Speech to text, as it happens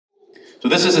So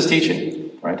this is his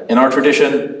teaching, right? In our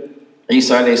tradition,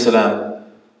 Isa alayhi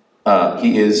salam,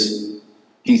 he's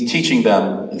teaching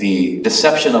them the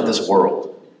deception of this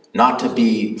world, not to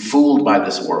be fooled by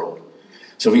this world.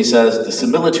 So he says the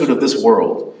similitude of this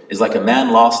world is like a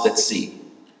man lost at sea,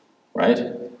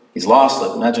 right? He's lost.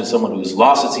 Like, imagine someone who's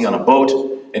lost at sea on a boat,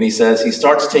 and he says he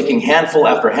starts taking handful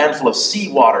after handful of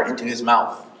seawater into his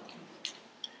mouth.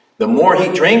 The more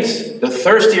he drinks, the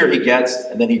thirstier he gets,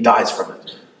 and then he dies from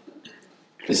it.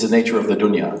 This is the nature of the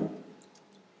dunya.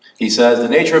 He says the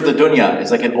nature of the dunya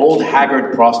is like an old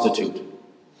haggard prostitute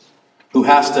who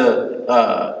has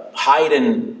to hide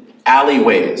in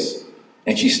alleyways,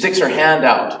 and she sticks her hand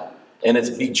out, and it's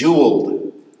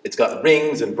bejeweled. It's got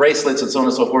rings and bracelets and so on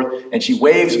and so forth, and she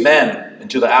waves men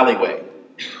into the alleyway.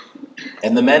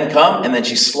 And the men come, and then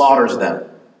she slaughters them.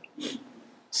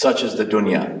 Such is the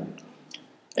dunya.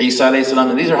 Isa alayhi salam,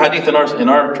 and these are hadith in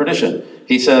our tradition.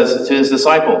 He says to his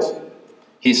disciples,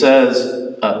 he says,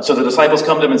 so the disciples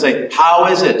come to him and say, how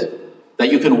is it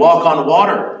that you can walk on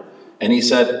water? And he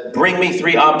said, bring me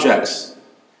 3 objects.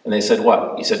 And they said,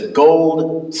 what? He said,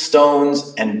 gold,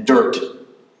 stones, and dirt.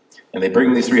 And they bring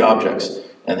him these 3 objects.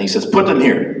 And he says, put them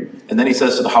here. And then he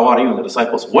says to the Hawariyun, the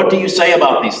disciples, what do you say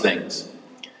about these things?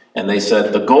 And they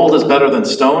said, the gold is better than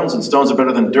stones, and stones are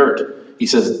better than dirt. He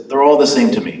says, they're all the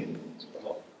same to me.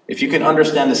 If you can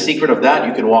understand the secret of that,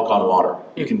 you can walk on water.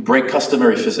 You can break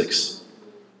customary physics.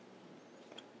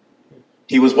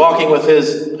 He was walking with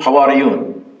his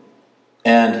Hawariyun.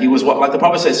 And he was, like the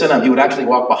Prophet ﷺ, he would actually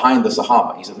walk behind the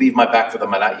Sahaba. He said, leave my back for the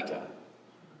Malaika.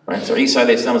 Right? So Isa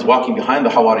alayhi salam is walking behind the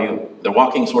Hawariyun. They're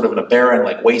walking sort of in a barren,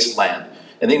 like, wasteland.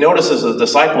 And he notices the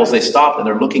disciples, they stop and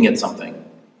they're looking at something.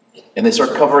 And they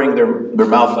start covering their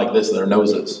mouth like this, their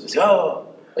noses. They say,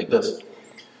 oh, like this.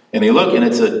 And they look, and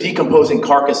it's a decomposing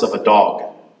carcass of a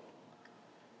dog.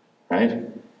 Right?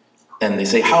 And they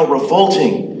say, how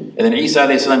revolting. And then Isa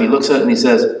alayhi salam, he looks at it and he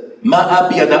says, Ma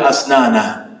abyada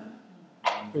asnana.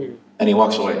 And he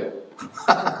walks away.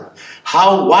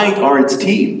 How white are its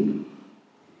teeth?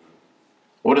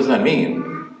 What does that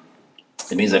mean?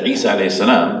 It means that Isa alayhi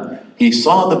salam, he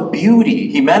saw the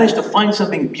beauty. He managed to find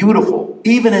something beautiful,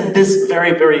 even in this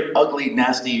very, very ugly,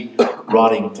 nasty,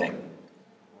 rotting thing.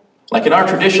 Like in our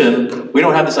tradition, we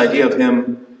don't have this idea of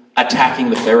him attacking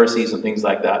the Pharisees and things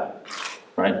like that.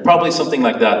 Right? Probably something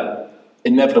like that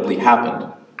inevitably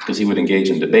happened, because he would engage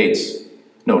in debates,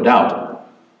 no doubt.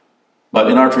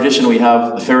 But in our tradition, we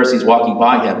have the Pharisees walking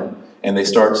by him, and they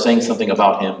start saying something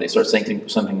about him. They start saying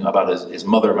something about his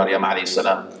mother, Maryam alayhi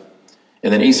salam.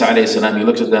 And then Isa alayhi salam, he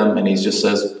looks at them and he just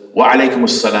says, Wa alaykum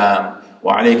as-salam,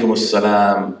 wa alaykum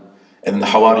as-salam. And the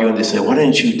Hawariyun, they say, why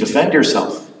didn't you defend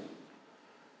yourself?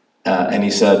 And he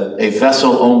said, a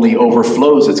vessel only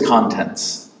overflows its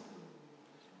contents.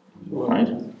 Right?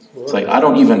 It's like, I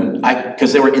don't even,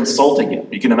 because they were insulting him.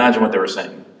 You can imagine what they were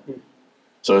saying.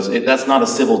 So that's not a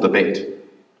civil debate.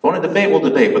 If I want to debate, we'll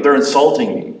debate, but they're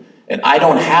insulting me. And I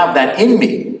don't have that in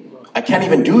me. I can't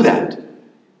even do that.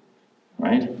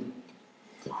 Right?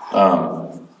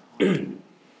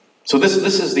 So this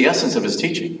is the essence of his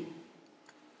teaching.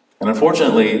 And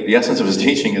unfortunately, the essence of his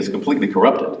teaching is completely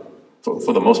corrupted.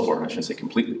 For the most part, I shouldn't say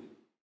completely.